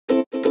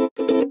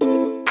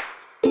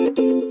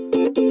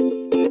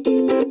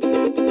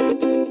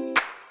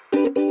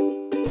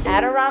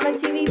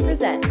AdoramaTV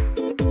presents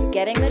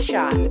Getting the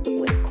Shot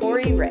with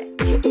Corey Rich.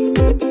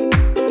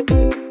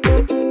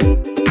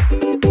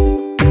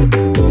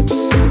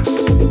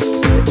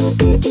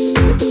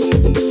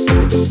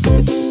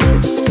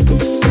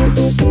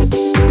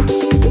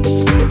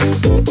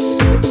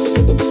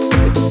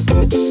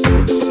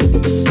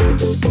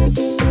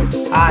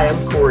 Hi,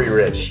 I'm Corey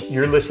Rich.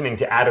 You're listening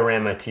to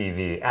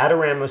AdoramaTV.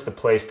 Adorama is the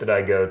place that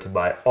I go to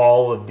buy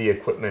all of the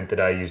equipment that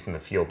I use in the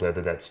field,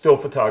 whether that's still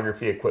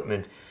photography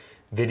equipment,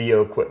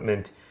 video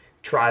equipment,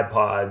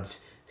 tripods,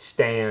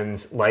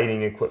 stands,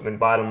 lighting equipment.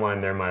 Bottom line,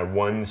 they're my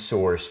one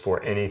source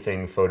for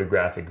anything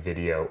photographic,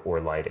 video, or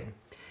lighting.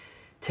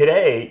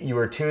 Today, you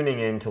are tuning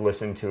in to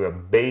listen to a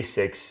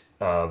basics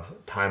of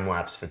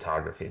time-lapse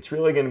photography. It's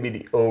really going to be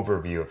the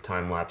overview of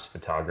time-lapse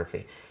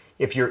photography.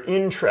 If you're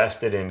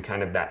interested in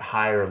kind of that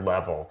higher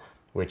level,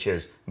 which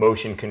is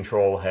motion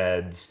control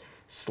heads,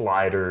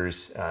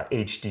 sliders,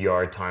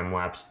 HDR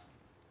time-lapse,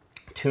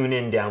 tune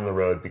in down the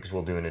road because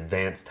we'll do an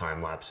advanced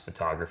time-lapse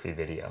photography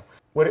video.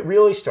 What it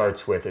really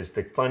starts with is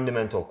the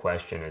fundamental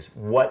question is,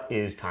 what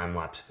is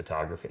time-lapse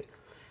photography?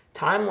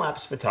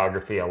 Time-lapse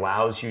photography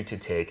allows you to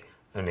take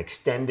an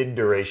extended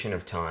duration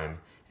of time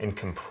and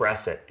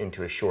compress it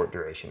into a short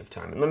duration of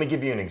time. And let me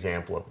give you an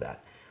example of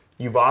that.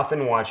 You've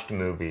often watched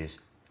movies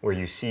where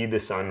you see the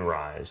sun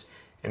rise,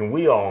 and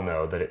we all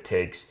know that it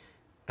takes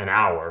an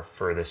hour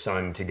for the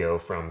sun to go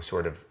from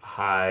sort of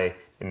high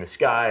in the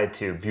sky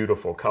to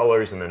beautiful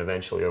colors and then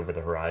eventually over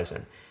the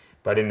horizon.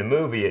 But in the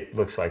movie, it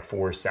looks like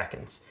 4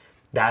 seconds.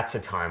 That's a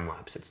time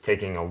lapse. It's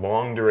taking a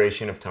long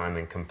duration of time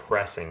and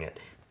compressing it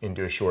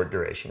into a short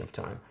duration of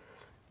time.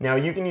 Now,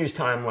 you can use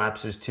time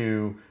lapses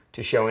to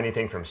show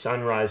anything from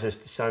sunrises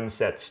to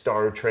sunsets,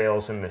 star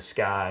trails in the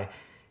sky,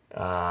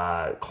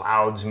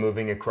 clouds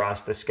moving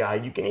across the sky.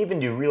 You can even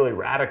do really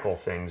radical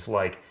things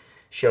like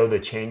show the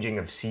changing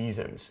of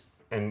seasons.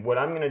 And what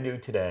I'm going to do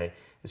today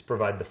is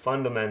provide the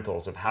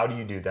fundamentals of how do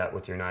you do that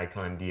with your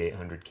Nikon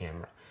D800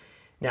 camera.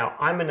 Now,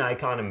 I'm a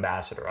Nikon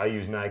ambassador. I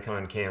use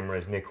Nikon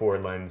cameras,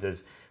 Nikkor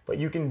lenses, but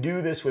you can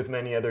do this with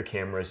many other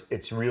cameras.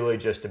 It's really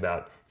just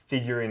about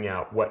figuring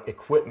out what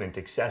equipment,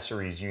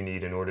 accessories you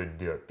need in order to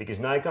do it. Because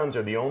Nikons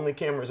are the only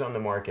cameras on the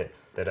market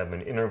that have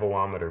an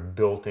intervalometer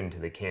built into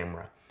the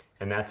camera.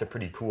 And that's a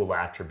pretty cool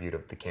attribute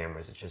of the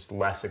cameras. It's just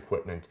less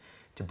equipment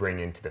to bring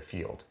into the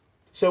field.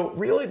 So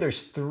really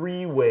there's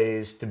 3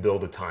 ways to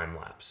build a time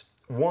lapse.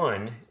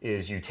 One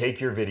is you take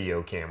your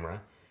video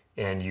camera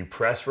and you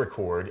press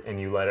record and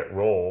you let it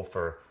roll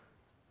for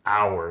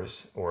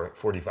hours or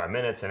 45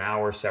 minutes, an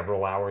hour,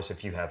 several hours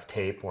if you have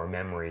tape or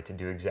memory to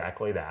do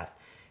exactly that.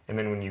 And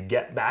then when you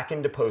get back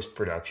into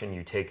post-production,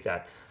 you take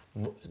that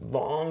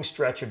long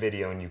stretch of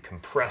video and you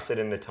compress it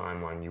in the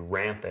timeline, you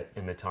ramp it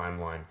in the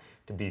timeline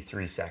to be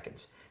 3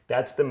 seconds.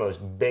 That's the most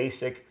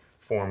basic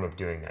form of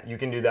doing that. You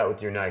can do that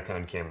with your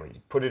Nikon camera.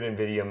 You put it in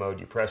video mode,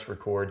 you press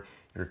record,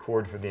 you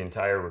record for the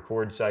entire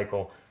record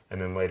cycle, and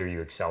then later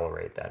you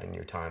accelerate that in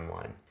your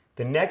timeline.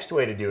 The next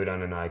way to do it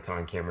on a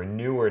Nikon camera,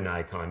 newer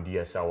Nikon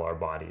DSLR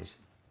bodies,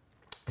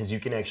 is you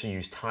can actually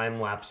use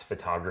time-lapse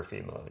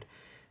photography mode.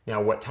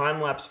 Now, what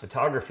time-lapse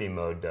photography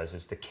mode does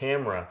is the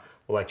camera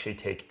will actually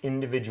take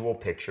individual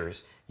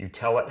pictures. You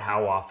tell it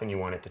how often you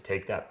want it to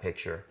take that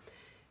picture,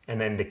 and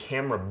then the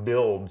camera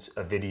builds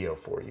a video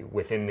for you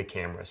within the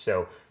camera.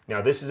 So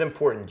now this is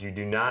important. You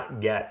do not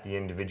get the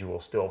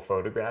individual still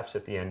photographs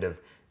at the end of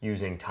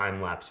using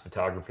time-lapse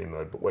photography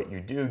mode, but what you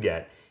do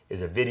get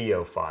is a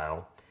video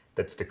file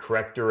that's the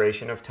correct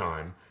duration of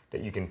time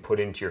that you can put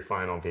into your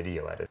final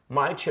video edit.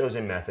 My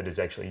chosen method is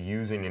actually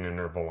using an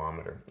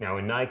intervalometer. Now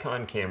in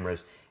Nikon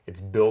cameras,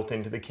 it's built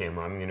into the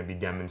camera. I'm going to be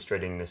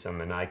demonstrating this on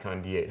the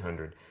Nikon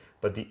D800,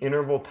 but the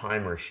interval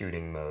timer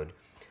shooting mode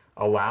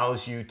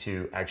allows you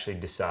to actually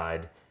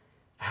decide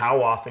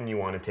how often you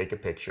want to take a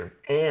picture,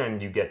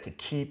 and you get to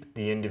keep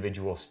the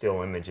individual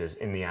still images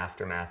in the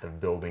aftermath of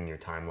building your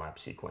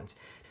time-lapse sequence.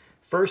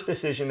 First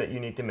decision that you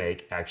need to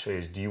make actually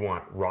is, do you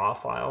want RAW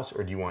files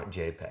or do you want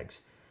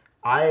JPEGs?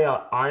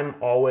 I'm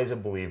always a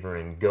believer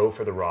in go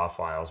for the RAW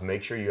files.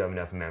 Make sure you have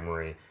enough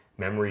memory.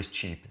 Memory's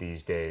cheap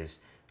these days.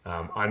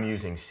 I'm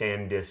using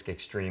SanDisk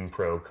Extreme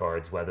Pro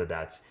cards, whether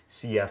that's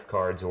CF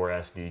cards or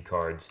SD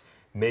cards.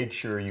 Make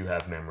sure you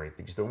have memory,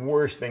 because the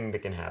worst thing that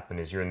can happen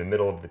is you're in the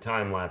middle of the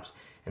time lapse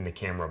and the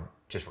camera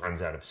just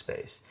runs out of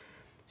space.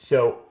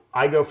 So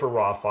I go for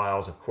RAW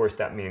files. Of course,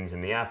 that means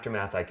in the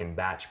aftermath I can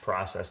batch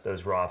process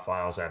those RAW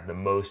files. I have the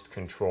most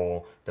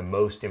control, the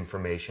most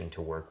information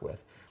to work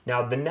with.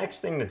 Now, the next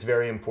thing that's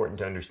very important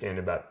to understand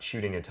about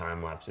shooting a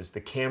time lapse is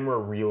the camera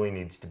really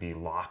needs to be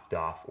locked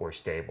off or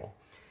stable.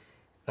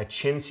 A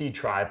chintzy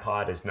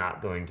tripod is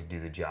not going to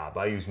do the job.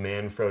 I use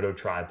Manfrotto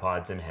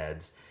tripods and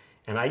heads,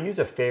 and I use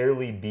a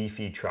fairly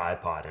beefy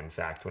tripod, in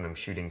fact, when I'm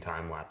shooting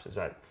time lapses.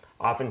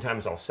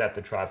 Oftentimes I'll set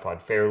the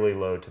tripod fairly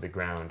low to the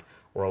ground,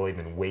 or I'll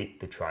even weight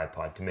the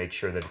tripod to make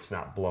sure that it's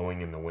not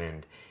blowing in the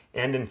wind.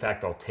 And in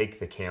fact, I'll take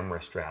the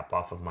camera strap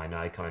off of my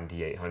Nikon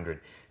D800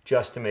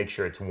 just to make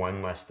sure it's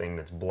one less thing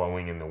that's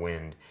blowing in the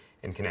wind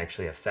and can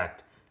actually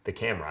affect the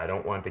camera. I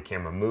don't want the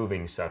camera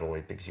moving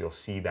subtly because you'll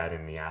see that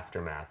in the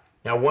aftermath.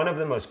 Now, one of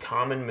the most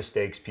common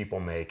mistakes people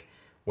make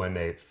when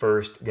they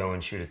first go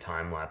and shoot a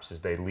time lapse is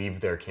they leave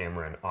their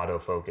camera in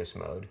autofocus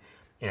mode.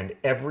 And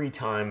every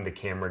time the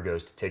camera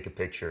goes to take a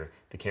picture,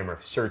 the camera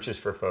searches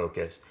for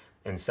focus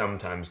and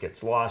sometimes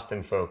gets lost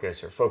in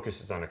focus or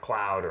focuses on a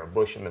cloud or a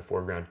bush in the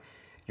foreground.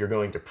 You're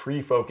going to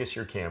pre-focus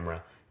your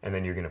camera and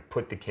then you're going to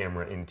put the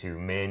camera into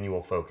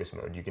manual focus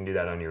mode. You can do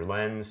that on your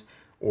lens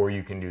or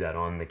you can do that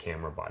on the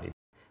camera body.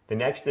 The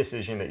next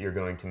decision that you're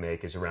going to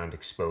make is around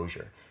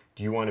exposure.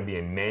 Do you want to be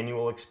in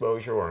manual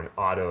exposure or in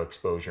auto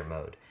exposure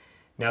mode?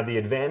 Now, the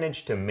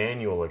advantage to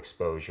manual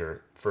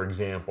exposure, for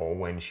example,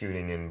 when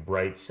shooting in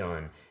bright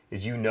sun,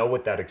 is you know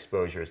what that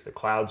exposure is. The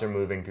clouds are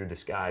moving through the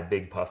sky,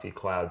 big puffy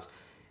clouds.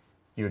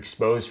 You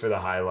expose for the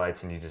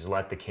highlights and you just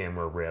let the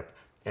camera rip,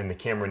 and the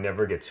camera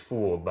never gets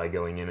fooled by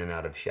going in and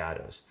out of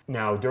shadows.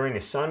 Now, during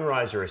a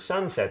sunrise or a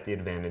sunset, the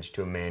advantage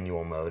to a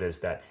manual mode is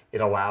that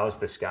it allows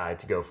the sky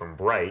to go from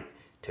bright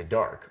to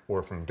dark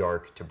or from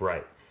dark to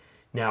bright.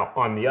 Now,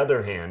 on the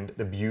other hand,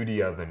 the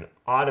beauty of an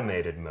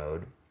automated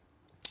mode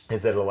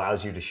is that it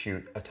allows you to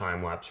shoot a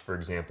time lapse, for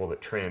example, that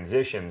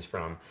transitions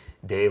from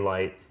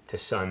daylight to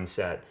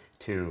sunset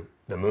to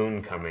the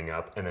moon coming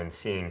up and then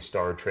seeing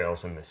star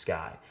trails in the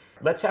sky.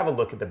 Let's have a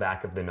look at the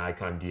back of the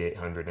Nikon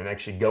D800 and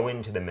actually go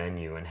into the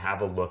menu and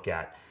have a look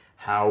at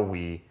how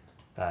we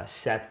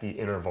set the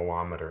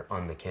intervalometer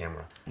on the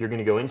camera. You're going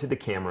to go into the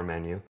camera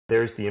menu.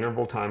 There's the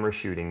interval timer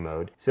shooting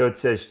mode. So it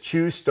says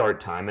choose start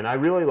time, and I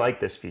really like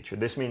this feature.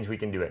 This means we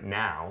can do it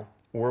now,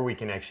 or we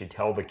can actually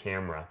tell the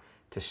camera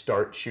to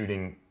start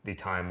shooting the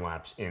time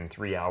lapse in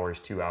 3 hours,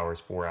 2 hours,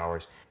 4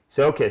 hours.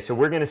 So okay, so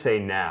we're going to say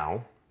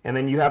now, and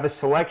then you have a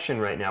selection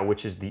right now,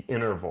 which is the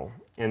interval.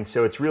 And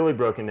so it's really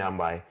broken down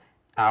by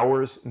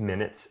hours,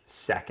 minutes,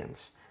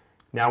 seconds.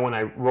 Now when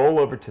I roll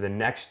over to the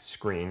next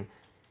screen,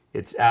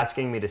 it's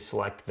asking me to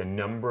select the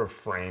number of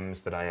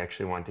frames that I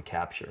actually want to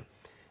capture.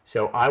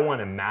 So I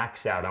want to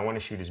max out. I want to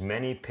shoot as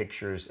many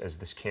pictures as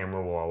this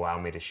camera will allow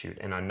me to shoot.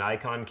 And on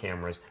Nikon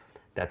cameras,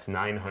 that's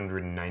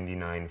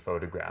 999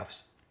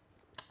 photographs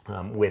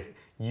with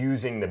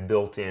using the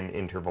built-in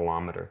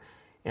intervalometer.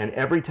 And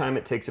every time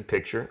it takes a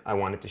picture, I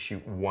want it to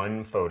shoot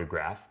one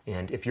photograph.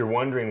 And if you're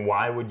wondering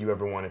why would you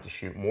ever want it to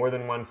shoot more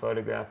than one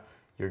photograph,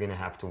 you're going to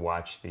have to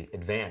watch the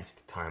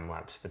advanced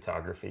time-lapse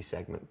photography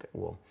segment that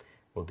we'll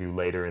do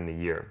later in the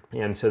year.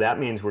 And so that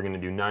means we're going to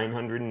do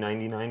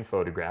 999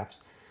 photographs.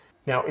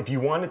 Now, if you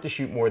wanted to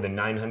shoot more than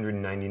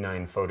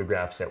 999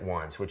 photographs at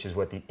once, which is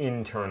what the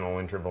internal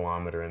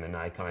intervalometer in the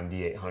Nikon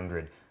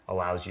D800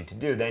 allows you to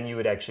do, then you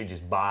would actually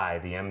just buy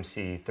the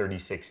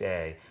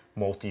MC36A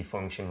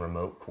multifunction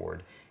remote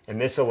cord. And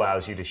this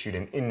allows you to shoot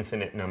an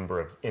infinite number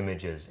of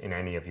images in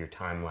any of your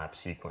time-lapse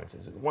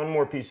sequences. It's one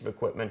more piece of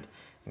equipment,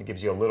 and it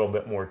gives you a little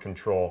bit more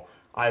control.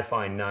 I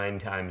find 9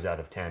 times out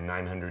of 10,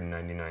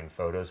 999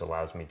 photos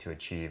allows me to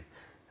achieve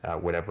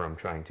whatever I'm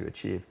trying to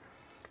achieve.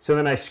 So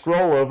then I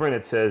scroll over and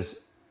it says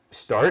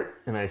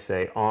start, and I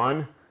say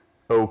on,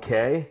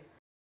 okay.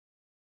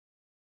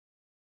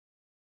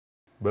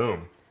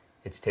 Boom,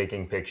 it's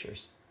taking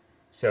pictures.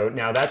 So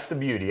now that's the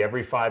beauty.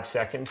 Every 5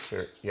 seconds,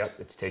 yep,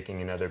 it's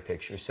taking another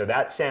picture. So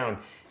that sound,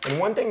 and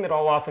one thing that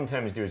I'll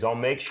oftentimes do is I'll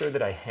make sure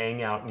that I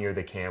hang out near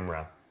the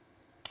camera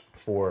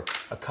for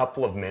a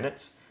couple of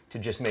minutes to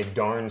just make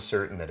darn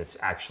certain that it's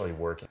actually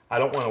working. I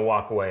don't want to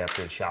walk away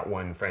after it shot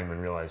one frame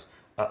and realize,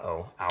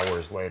 uh-oh,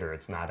 hours later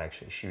it's not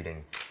actually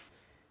shooting.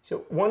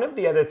 So one of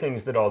the other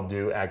things that I'll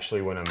do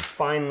actually when I'm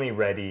finally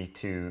ready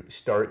to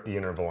start the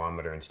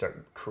intervalometer and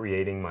start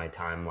creating my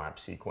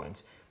time-lapse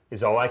sequence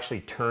is I'll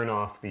actually turn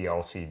off the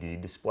LCD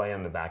display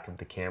on the back of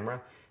the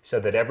camera so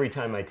that every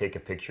time I take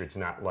a picture it's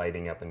not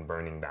lighting up and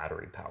burning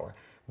battery power.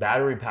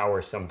 Battery power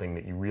is something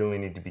that you really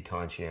need to be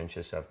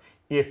conscientious of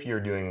if you're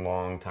doing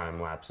long time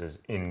lapses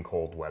in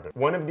cold weather.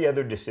 One of the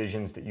other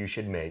decisions that you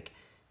should make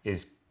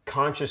is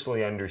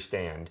consciously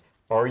understand,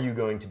 are you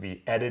going to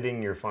be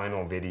editing your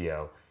final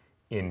video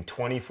in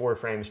 24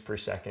 frames per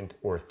second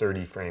or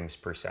 30 frames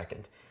per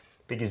second?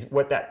 Because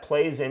what that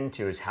plays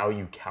into is how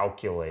you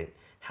calculate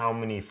how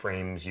many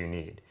frames you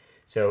need.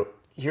 So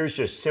here's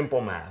just simple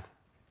math.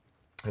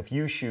 If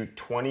you shoot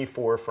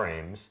 24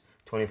 frames,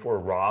 24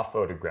 raw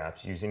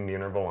photographs using the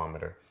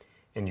intervalometer,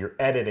 and you're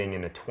editing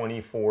in a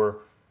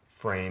 24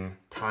 frame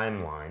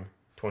timeline,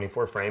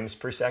 24 frames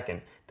per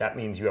second, that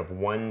means you have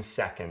 1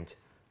 second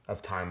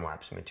of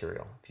time-lapse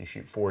material. If you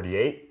shoot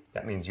 48,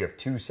 that means you have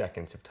 2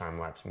 seconds of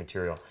time-lapse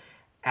material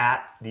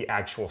at the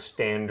actual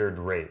standard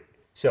rate.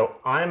 So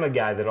I'm a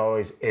guy that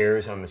always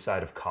errs on the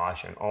side of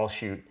caution. I'll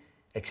shoot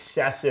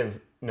excessive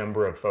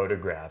number of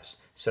photographs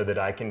so that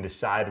I can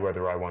decide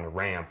whether I want to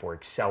ramp or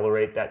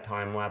accelerate that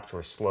time-lapse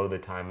or slow the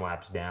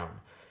time-lapse down.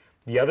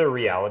 The other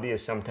reality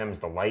is sometimes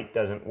the light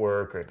doesn't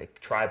work or the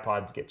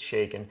tripods get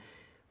shaken.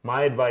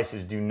 My advice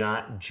is do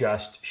not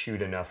just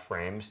shoot enough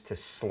frames to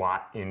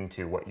slot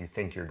into what you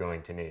think you're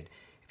going to need.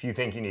 If you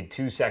think you need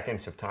 2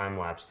 seconds of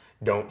time-lapse,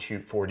 don't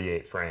shoot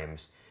 48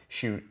 frames.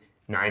 Shoot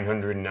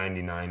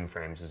 999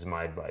 frames is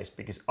my advice,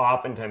 because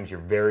oftentimes you're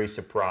very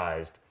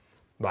surprised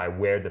by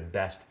where the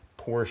best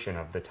portion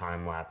of the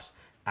time-lapse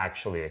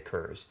actually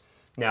occurs.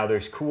 Now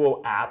there's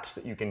cool apps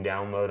that you can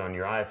download on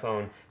your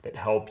iPhone that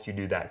help you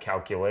do that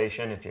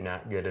calculation if you're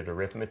not good at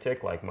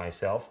arithmetic like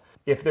myself.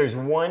 If there's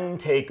one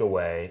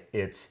takeaway,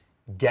 it's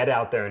get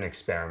out there and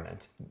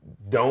experiment.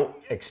 Don't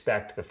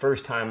expect the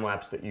first time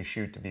lapse that you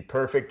shoot to be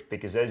perfect,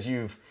 because as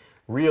you've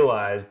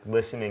realized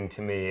listening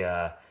to me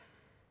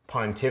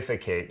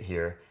pontificate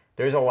here,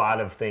 there's a lot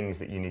of things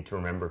that you need to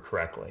remember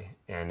correctly.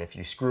 And if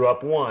you screw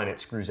up one, it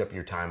screws up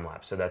your time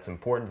lapse. So that's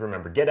important to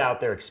remember. Get out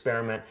there,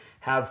 experiment,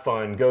 have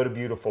fun, go to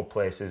beautiful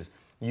places.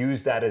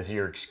 Use that as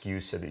your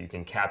excuse so that you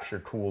can capture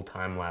cool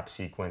time lapse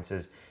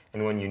sequences.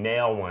 And when you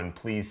nail one,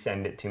 please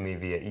send it to me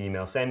via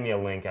email. Send me a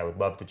link. I would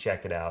love to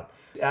check it out.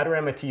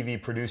 Adorama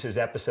TV produces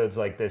episodes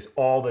like this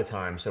all the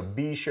time. So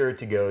be sure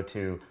to go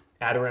to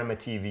Adorama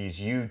TV's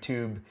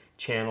YouTube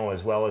channel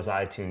as well as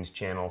iTunes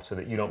channel so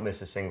that you don't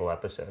miss a single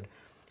episode.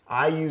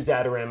 I use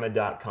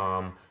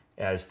Adorama.com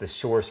as the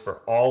source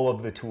for all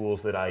of the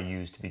tools that I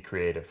use to be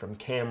creative, from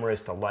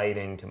cameras to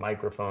lighting to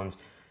microphones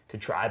to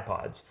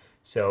tripods.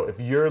 So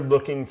if you're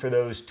looking for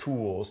those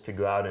tools to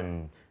go out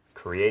and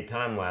create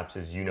time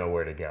lapses, you know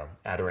where to go,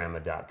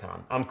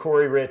 Adorama.com. I'm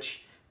Corey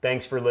Rich.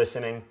 Thanks for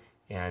listening,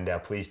 and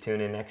please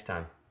tune in next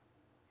time.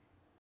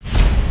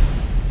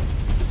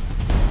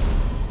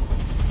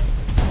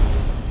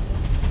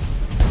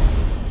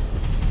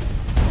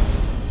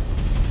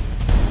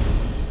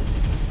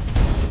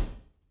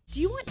 Do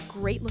you want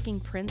great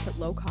looking prints at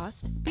low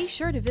cost? Be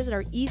sure to visit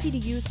our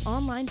easy-to-use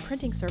online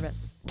printing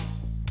service.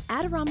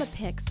 Adorama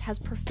Pix has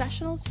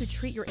professionals who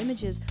treat your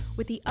images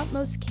with the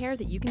utmost care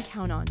that you can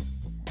count on.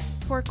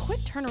 For a quick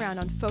turnaround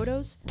on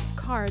photos,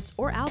 cards,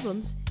 or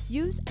albums,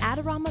 use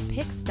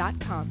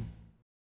AdoramaPix.com.